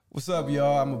What's up,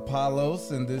 y'all? I'm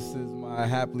Apollos, and this is my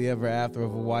happily ever after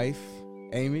of a wife,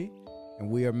 Amy, and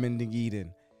we are Mending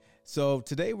Eden. So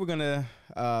today we're gonna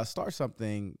start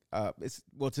something.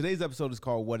 Today's episode is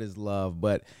called "What Is Love,"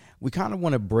 but we kind of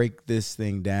want to break this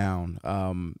thing down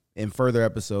in further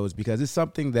episodes because it's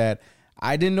something that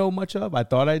I didn't know much of. I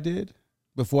thought I did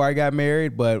before I got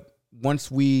married, but once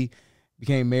we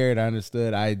became married,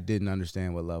 I didn't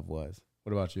understand what love was.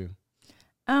 What about you?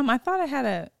 I thought I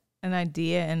had an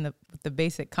idea and the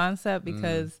basic concept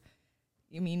because,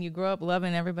 you grow up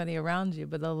loving everybody around you,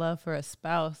 but the love for a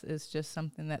spouse is just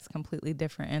something that's completely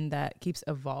different and that keeps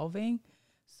evolving.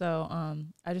 So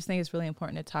I just think it's really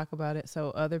important to talk about it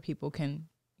so other people can,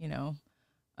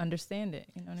 understand it.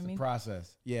 You know what I mean?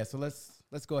 Process. Yeah. So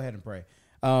let's go ahead and pray.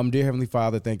 Dear Heavenly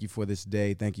Father, thank you for this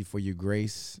day. Thank you for your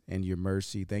grace and your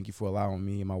mercy. Thank you for allowing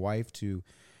me and my wife to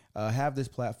have this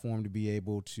platform to be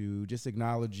able to just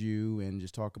acknowledge you and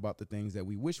just talk about the things that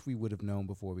we wish we would have known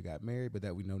before we got married, but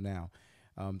that we know now.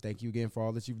 Thank you again for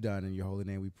all that you've done. In your holy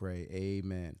name we pray.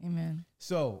 Amen. Amen.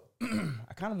 So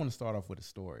I kind of want to start off with a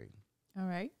story. All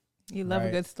right. You love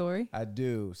a good story? I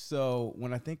do. So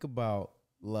when I think about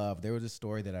love, there was a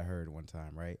story that I heard one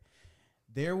time, right?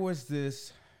 There was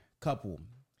this couple,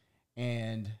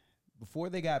 and before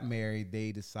they got married,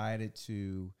 they decided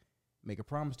to make a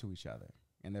promise to each other.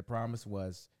 And their promise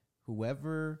was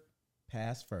whoever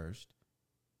passed first,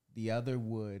 the other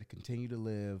would continue to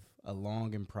live a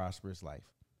long and prosperous life.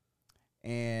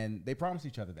 And they promised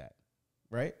each other that,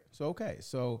 right? So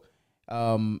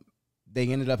they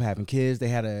ended up having kids. They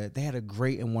had a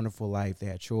great and wonderful life. They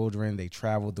had children. They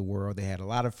traveled the world. They had a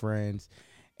lot of friends.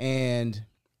 And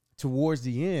towards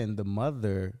the end,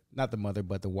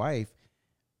 the wife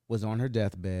was on her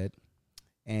deathbed,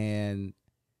 and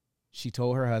she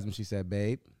told her husband, she said,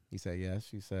 "Babe," he said, "Yes."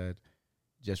 She said,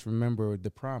 "Just remember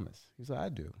the promise." He said, I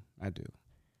do.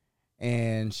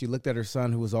 And she looked at her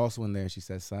son, who was also in there. She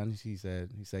said, "Son," he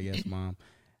said, "Yes, Mom.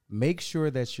 Make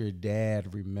sure that your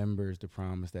dad remembers the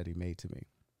promise that he made to me."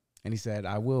 And he said,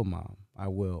 "I will, Mom. I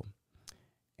will."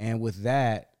 And with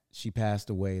that, she passed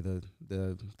away. The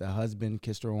husband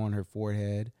kissed her on her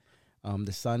forehead.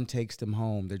 The son takes them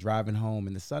home. They're driving home,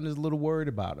 and the son is a little worried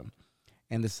about him.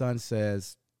 And the son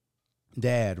says,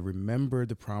 "Dad, remember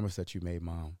the promise that you made,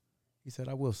 Mom." He said,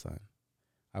 "I will, son.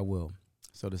 I will."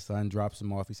 So the son drops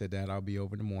him off. He said, "Dad, I'll be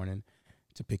over in the morning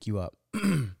to pick you up."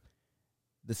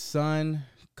 The son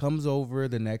comes over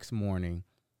the next morning,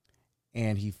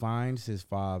 and he finds his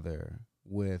father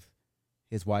with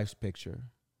his wife's picture,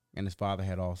 and his father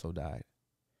had also died.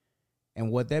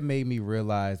 And what that made me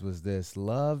realize was this: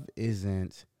 love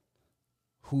isn't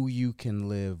who you can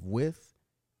live with,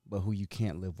 but who you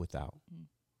can't live without.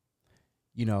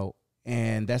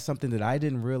 And that's something that I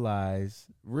didn't realize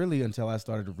really until I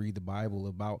started to read the Bible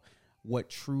about what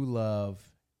true love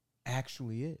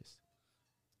actually is.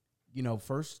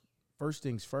 First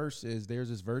things first is there's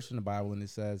this verse in the Bible, and it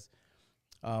says,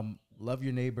 love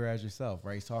your neighbor as yourself,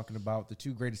 right? He's talking about the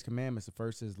two greatest commandments. The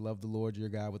first is love the Lord your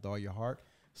God with all your heart,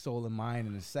 soul, and mind.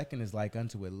 And the second is like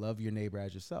unto it, love your neighbor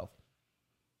as yourself.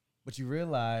 But you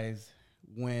realize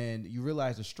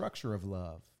the structure of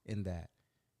love in that,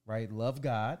 right? Love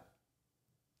God,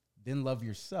 then love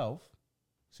yourself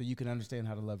so you can understand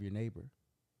how to love your neighbor.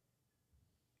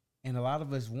 And a lot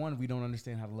of us, we don't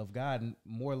understand how to love God, and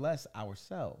more or less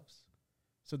ourselves.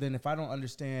 So then if I don't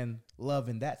understand love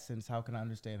in that sense, how can I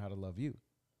understand how to love you?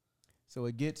 So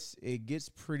it gets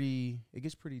pretty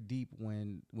deep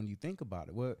when you think about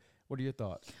it. What are your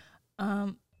thoughts?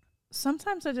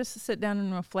 Sometimes I just sit down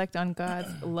and reflect on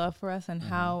God's love for us and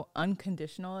how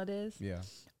unconditional it is. Yeah.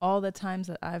 All the times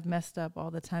that I've messed up, all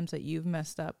the times that you've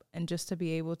messed up, and just to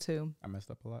be able to... I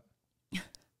messed up a lot.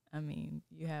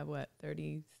 You have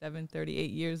 37,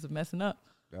 38 years of messing up.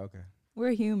 Okay.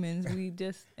 We're humans. We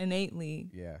just innately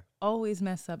always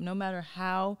mess up, no matter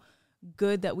how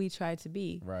good that we try to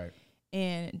be. Right.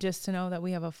 And just to know that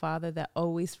we have a Father that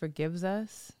always forgives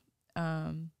us.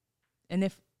 And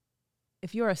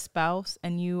if you're a spouse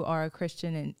and you are a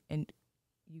Christian and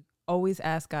you always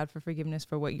ask God for forgiveness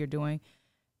for what you're doing,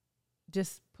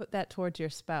 just put that towards your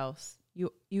spouse.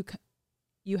 You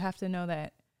have to know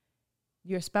that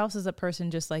your spouse is a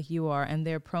person just like you are, and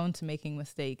they're prone to making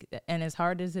mistakes. And as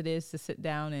hard as it is to sit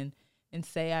down and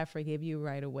say, "I forgive you"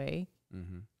 right away,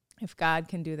 if God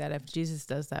can do that, if Jesus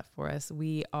does that for us,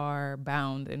 we are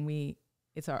bound, and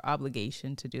it's our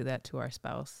obligation to do that to our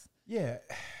spouse. Yeah,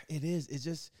 it is. It's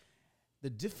just the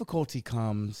difficulty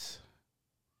comes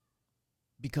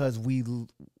because we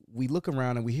look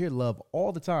around and we hear love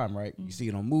all the time, right? You see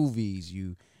it on movies,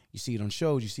 you see it on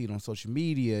shows, you see it on social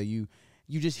media, you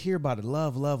just hear about it,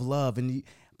 love, love, love.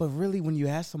 But really, when you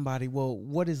ask somebody, well,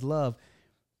 what is love?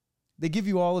 They give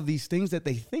you all of these things that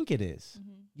they think it is.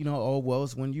 You know, oh, well,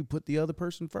 it's when you put the other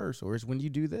person first, or it's when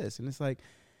you do this. And it's like,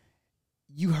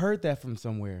 you heard that from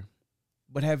somewhere.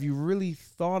 But have you really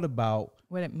thought about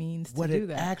what it means what to do it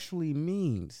that? actually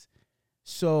means?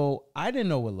 So I didn't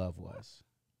know what love was.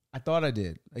 I thought I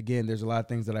did. Again, there's a lot of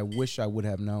things that I wish I would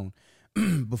have known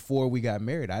before we got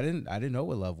married. I didn't know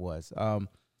what love was.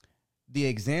 The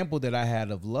example that I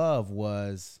had of love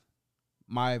was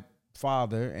my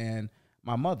father and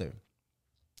my mother.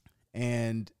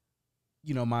 And,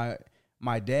 you know,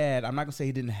 my dad, I'm not going to say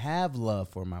he didn't have love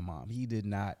for my mom. He did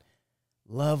not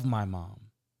love my mom.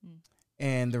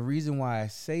 And the reason why I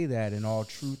say that in all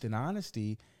truth and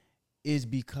honesty is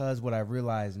because what I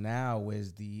realize now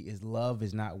is love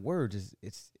is not words,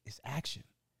 it's action,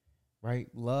 right?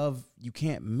 Love, you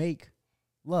can't make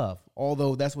love,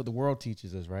 although that's what the world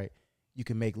teaches us, right? You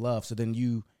can make love. So then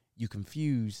you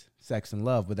confuse sex and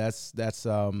love, but that's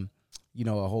you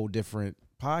know, a whole different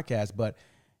podcast. But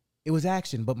it was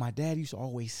action. But my dad used to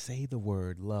always say the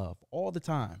word love all the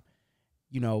time.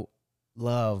 You know,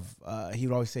 love. He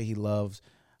would always say he loves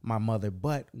my mother.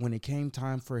 But when it came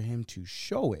time for him to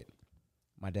show it,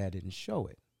 my dad didn't show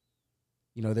it.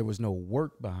 You know, there was no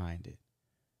work behind it.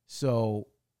 So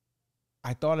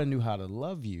I thought I knew how to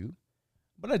love you,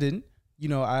 but I didn't. You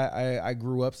know, I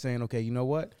grew up saying, okay, you know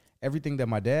what? Everything that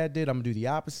my dad did, I'm going to do the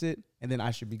opposite, and then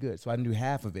I should be good. So I knew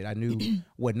half of it. I knew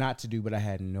what not to do, but I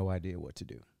had no idea what to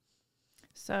do.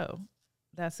 So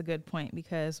that's a good point,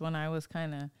 because when I was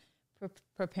kind of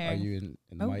preparing. Are you in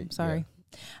the mic? Sorry.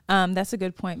 Yeah. That's a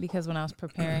good point, because when I was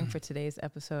preparing for today's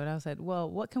episode, I was like, well,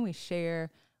 what can we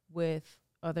share with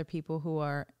other people who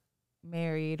are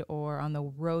married or on the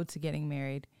road to getting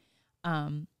married,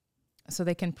 so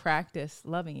they can practice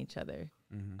loving each other?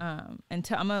 And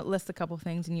I'm going to list a couple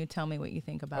things, and you tell me what you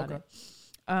think about it.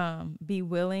 Be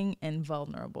willing and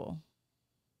vulnerable.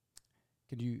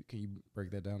 Can you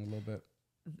break that down a little bit?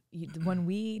 When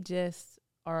we just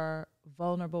are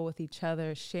vulnerable with each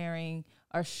other, sharing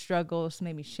our struggles,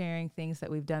 maybe sharing things that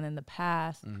we've done in the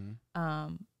past,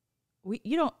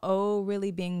 you don't owe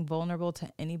really being vulnerable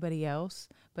to anybody else,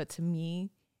 but to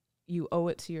me, you owe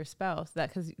it to your spouse. That,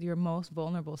 because your most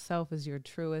vulnerable self is your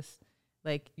truest,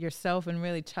 like, yourself in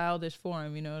really childish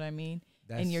form. You know what I mean?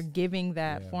 And you're giving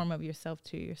that form of yourself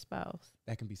to your spouse.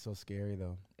 That can be so scary,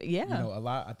 though. Yeah. You know,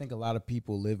 I think a lot of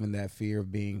people live in that fear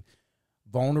of being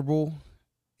vulnerable,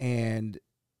 and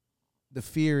the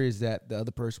fear is that the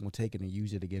other person will take it and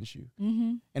use it against you.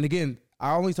 And again,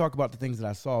 I only talk about the things that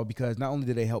I saw, because not only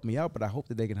did they help me out, but I hope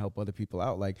that they can help other people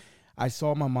out. Like, I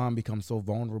saw my mom become so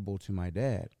vulnerable to my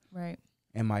dad. Right.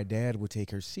 And my dad would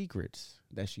take her secrets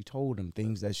that she told him,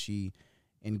 things that she,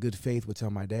 in good faith, would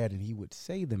tell my dad, and he would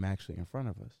say them actually in front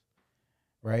of us.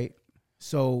 Right?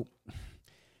 So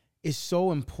it's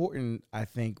so important, I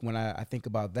think, when I think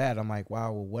about that, I'm like,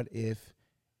 wow, well, what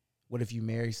if you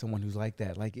marry someone who's like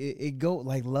that? Like,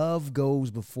 love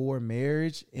goes before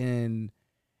marriage, and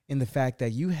in the fact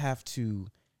that you have to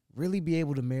really be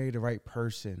able to marry the right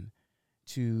person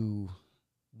to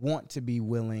want to be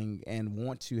willing and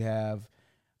want to have,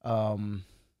 and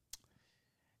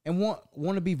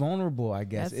want to be vulnerable, I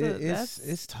guess.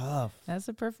 It's tough. That's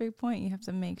a perfect point. You have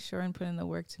to make sure and put in the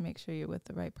work to make sure you're with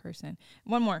the right person.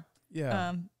 One more. Yeah.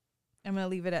 I'm going to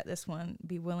leave it at this one.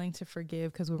 Be willing to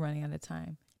forgive, because we're running out of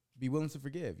time. Be willing to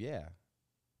forgive. Yeah.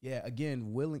 Yeah.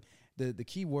 Again, willing. The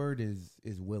key word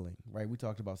is willing, right? We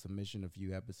talked about submission a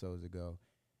few episodes ago,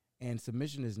 and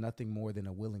submission is nothing more than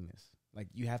a willingness. Like,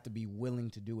 you have to be willing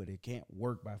to do it. It can't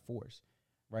work by force,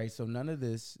 right? So none of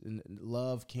this,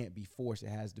 love can't be forced. It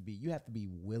has to be, you have to be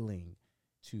willing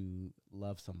to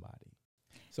love somebody.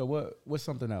 So what's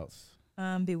something else?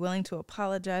 Be willing to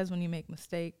apologize when you make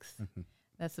mistakes.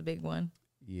 That's a big one.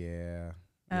 Yeah.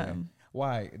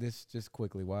 Why? This just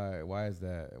quickly. Why is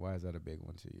that a big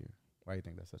one to you? Why do you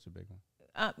think that's such a big one?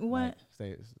 When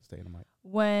stay in the mic.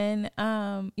 When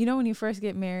when you first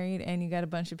get married and you got a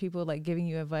bunch of people like giving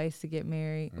you advice to get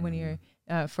married when you're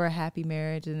for a happy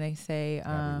marriage, and they say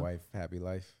happy wife, happy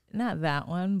life. Not that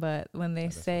one, but when they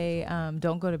say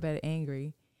don't go to bed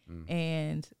angry,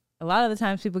 and a lot of the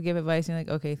times people give advice and you're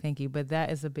like, okay, thank you, but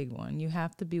that is a big one. You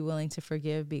have to be willing to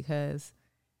forgive, because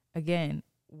again,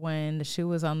 when the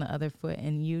shoe is on the other foot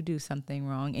and you do something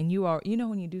wrong, and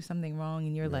when you do something wrong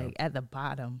and you're like at the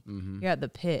bottom, you're at the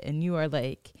pit, and you are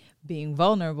like being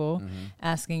vulnerable,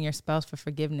 asking your spouse for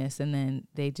forgiveness, and then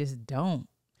they just don't.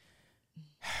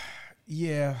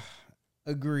 Yeah,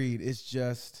 agreed. It's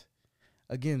just,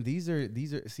 again, these are,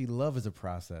 see, love is a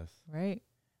process. Right.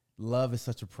 Love is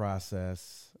such a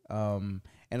process. And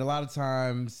a lot of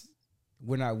times,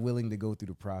 we're not willing to go through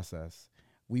the process.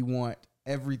 We want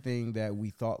everything that we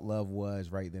thought love was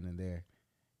right then and there,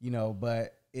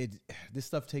 but this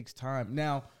stuff takes time.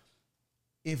 Now,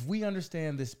 if we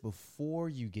understand this before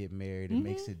you get married, it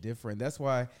makes it different. That's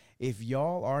why if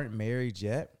y'all aren't married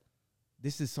yet,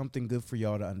 this is something good for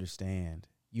y'all to understand,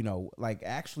 like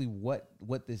actually what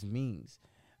this means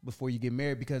before you get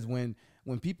married. Because when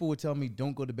people would tell me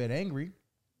don't go to bed angry,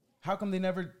 how come they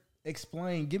never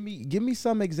explain? Give me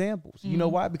some examples. You know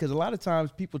why? Because a lot of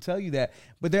times people tell you that,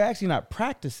 but they're actually not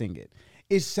practicing it.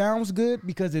 It sounds good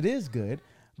because it is good,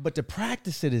 but to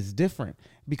practice it is different.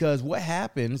 Because what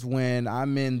happens when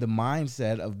I'm in the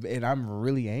mindset and I'm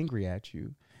really angry at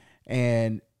you,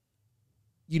 and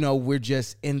we're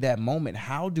just in that moment.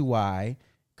 How do I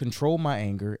control my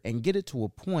anger and get it to a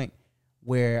point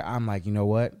where I'm like, you know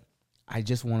what? I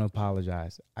just want to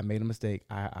apologize. I made a mistake.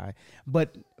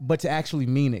 But to actually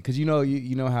mean it, because you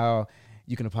know how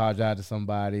you can apologize to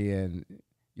somebody and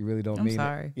you really don't mean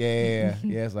sorry. it.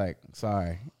 Yeah. It's like,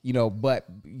 sorry, but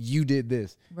you did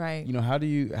this, right? How do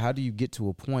you get to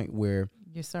a point where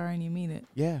you're sorry and you mean it?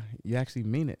 Yeah, you actually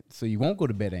mean it, so you won't go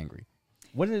to bed angry.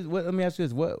 Let me ask you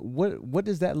this: what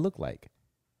does that look like?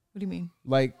 What do you mean?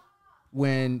 Like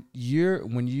when you're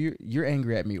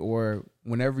angry at me, or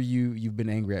whenever you've been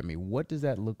angry at me, what does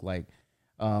that look like?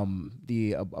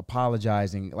 The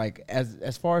apologizing, like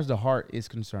as far as the heart is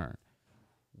concerned,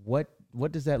 what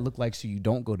does that look like so you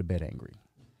don't go to bed angry?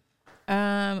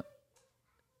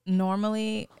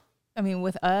 Normally, I mean,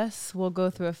 with us, we'll go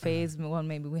through a phase. Well,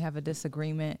 maybe we have a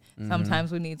disagreement.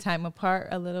 Sometimes we need time apart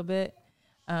a little bit.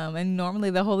 And normally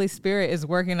the Holy Spirit is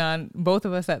working on both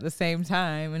of us at the same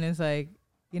time. And it's like,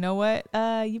 you know what?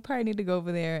 You probably need to go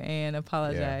over there and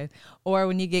apologize. Yeah. Or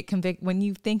when you get convicted, when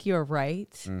you think you're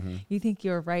right, you think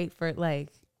you're right for like,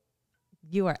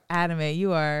 you are adamant.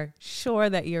 You are sure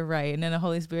that you're right. And then the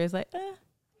Holy Spirit is like,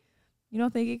 you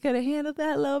don't think you could have handled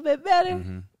that a little bit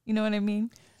better? You know what I mean?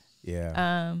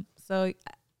 Yeah. So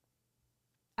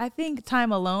I think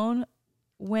time alone,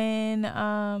 when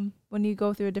you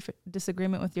go through a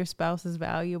disagreement with your spouse, is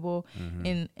valuable.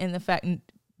 In the fact,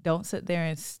 don't sit there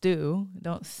and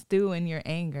don't stew in your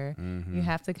anger. You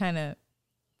have to kind of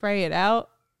pray it out,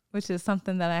 which is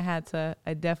something that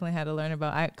I definitely had to learn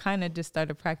about. I kind of just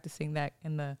started practicing that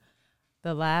in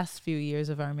the last few years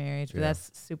of our marriage, but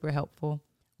that's super helpful.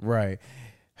 Right.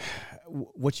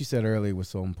 What you said earlier was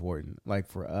so important. Like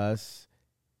for us,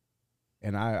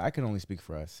 and I can only speak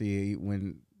for us. See,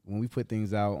 when we put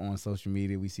things out on social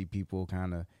media, we see people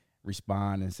kind of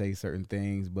respond and say certain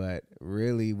things, but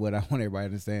really what I want everybody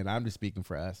to understand, I'm just speaking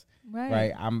for us.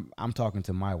 Right? I'm talking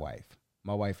to my wife.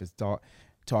 My wife is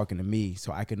talking to me,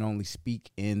 so I can only speak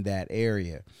in that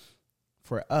area.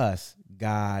 For us,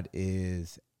 God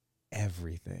is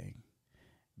everything.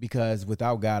 Because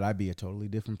without God, I'd be a totally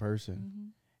different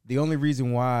person. The only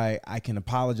reason why I can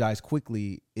apologize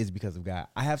quickly is because of God.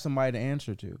 I have somebody to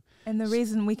answer to. And the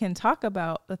reason we can talk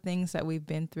about the things that we've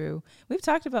been through, we've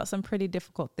talked about some pretty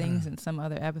difficult things in some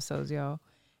other episodes, y'all.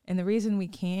 And the reason we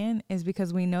can is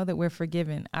because we know that we're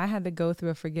forgiven. I had to go through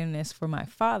a forgiveness for my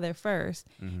father first,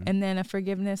 and then a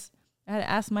forgiveness. I had to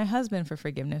ask my husband for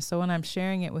forgiveness. So when I'm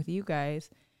sharing it with you guys,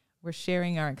 we're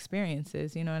sharing our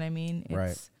experiences. You know what I mean?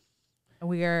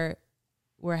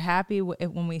 We're happy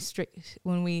when we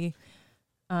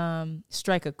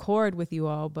strike a chord with you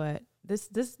all, but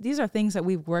these are things that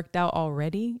we've worked out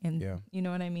already, and you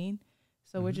know what I mean?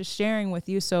 So we're just sharing with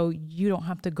you so you don't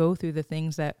have to go through the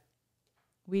things that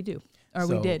we do or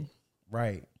we did.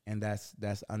 Right. And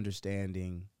that's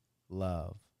understanding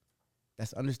love.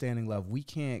 That's understanding love. We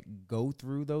can't go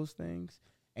through those things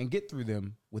and get through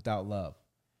them without love.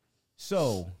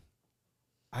 So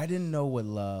I didn't know what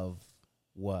love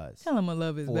was. Tell him what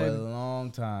love is, for baby. a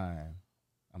long time.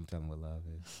 I'm telling what love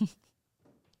is.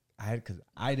 Because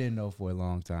I didn't know for a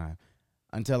long time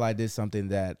until I did something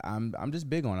that I'm just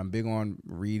big on. I'm big on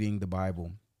reading the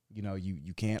Bible.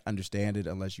 You can't understand it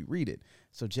unless you read it.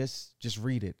 So just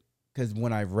read it. Because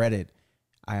when I read it,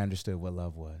 I understood what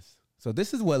love was. So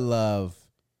this is what love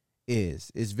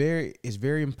is. It's very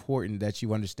important that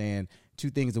you understand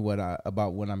two things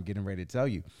about what I'm getting ready to tell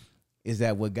you. Is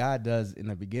that what God does in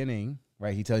the beginning,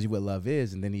 right? He tells you what love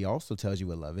is, and then he also tells you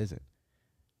what love isn't.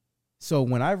 So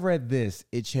when I read this,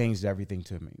 it changed everything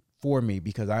for me,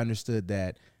 because I understood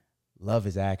that love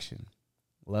is action.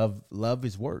 Love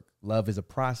is work. Love is a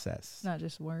process. It's not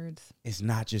just words. It's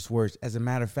not just words. As a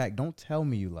matter of fact, don't tell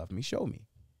me you love me. Show me.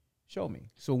 Show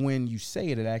me. So when you say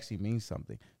it, it actually means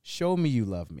something. Show me you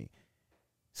love me.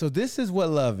 So this is what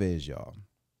love is, y'all.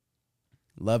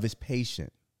 Love is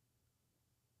patient.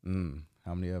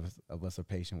 How many of us are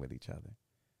patient with each other?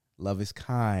 Love is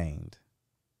kind.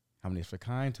 How many are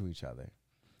kind to each other?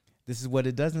 This is what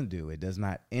it doesn't do. It does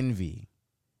not envy.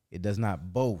 It does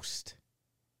not boast.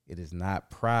 It is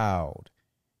not proud.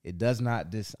 It does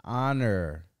not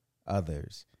dishonor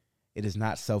others. It is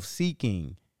not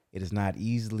self-seeking. It is not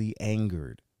easily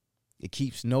angered. It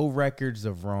keeps no records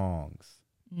of wrongs.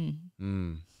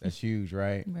 That's huge,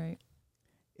 right? Right.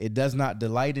 It does not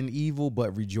delight in evil,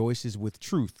 but rejoices with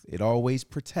truth. It always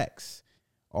protects,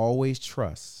 always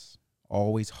trusts,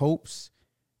 always hopes,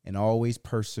 and always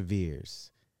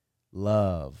perseveres.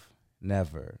 Love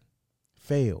never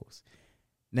fails.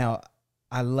 Now,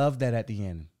 I love that at the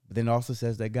end, but then it also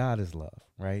says that God is love,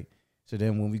 right? So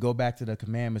then when we go back to the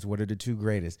commandments, what are the two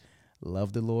greatest?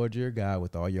 Love the Lord your God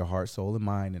with all your heart, soul, and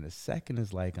mind. And the second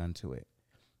is like unto it.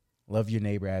 Love your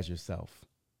neighbor as yourself.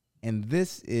 And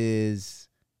this is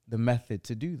the method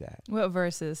to do that. What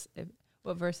verse is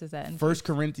that in? 1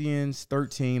 Corinthians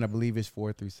 13, I believe it's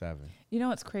 4-7. You know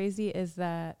what's crazy is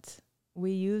that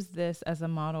we use this as a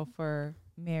model for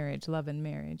marriage, love and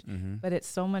marriage, but it's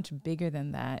so much bigger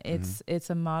than that. It's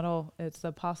a model. It's the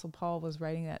Apostle Paul was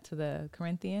writing that to the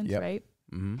Corinthians, right?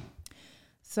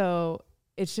 So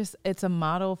it's a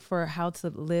model for how to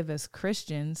live as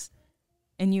Christians,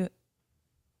 and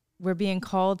we're being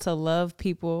called to love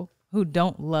people who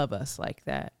don't love us like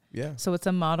that. Yeah. So it's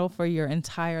a model for your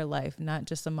entire life, not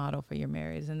just a model for your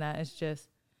marriage. And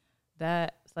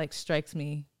that like strikes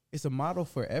me. It's a model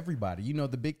for everybody. You know,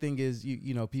 the big thing is,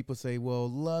 you know, people say, well,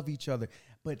 love each other.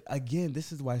 But again,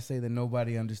 this is why I say that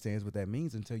nobody understands what that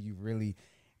means until you really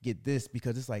get this,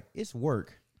 because it's like, it's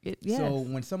work. Yes. So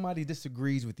when somebody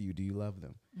disagrees with you, do you love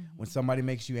them? When somebody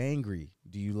makes you angry,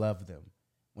 do you love them?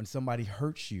 When somebody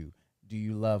hurts you, do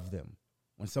you love them?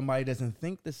 When somebody doesn't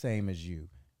think the same as you,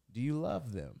 do you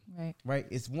love them? Right.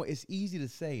 It's easy to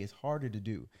say. It's harder to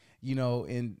do. You know,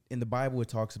 in the Bible, it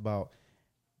talks about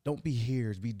don't be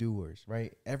hearers, be doers,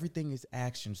 right? Everything is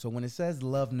action. So when it says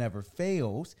love never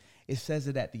fails, it says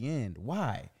it at the end.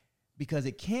 Why? Because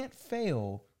it can't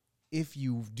fail if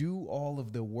you do all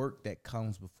of the work that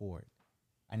comes before it.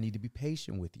 I need to be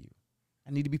patient with you.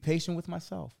 I need to be patient with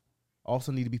myself. I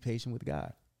also need to be patient with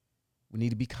God. We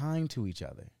need to be kind to each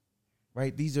other,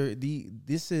 right?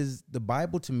 This is the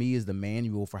Bible to me is the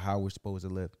manual for how we're supposed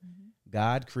to live.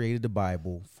 God created the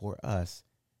Bible for us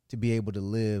to be able to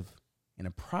live in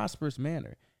a prosperous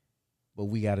manner, but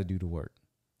we got to do the work.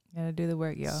 Got to do the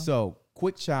work, y'all. So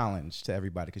quick challenge to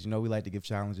everybody, because, you know, we like to give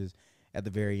challenges at the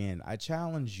very end. I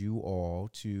challenge you all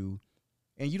to,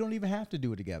 and you don't even have to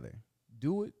do it together.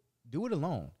 Do it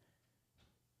alone.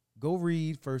 Go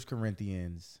read 1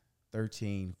 Corinthians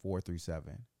 13,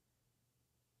 4-7,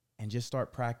 and just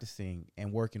start practicing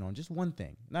and working on just one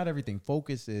thing. Not everything.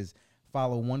 Focus is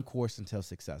follow one course until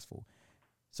successful.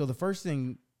 So the first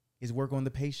thing is work on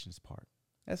the patience part.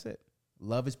 That's it.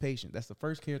 Love is patient. That's the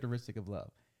first characteristic of love.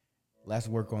 Let's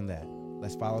work on that.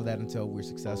 Let's follow that until we're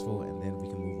successful, and then we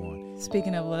can move on.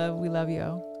 Speaking of love, we love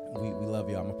y'all. We love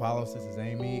y'all. I'm Apollo, this is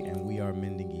Amy, and we are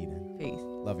Mending Eden. Peace.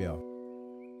 Love y'all.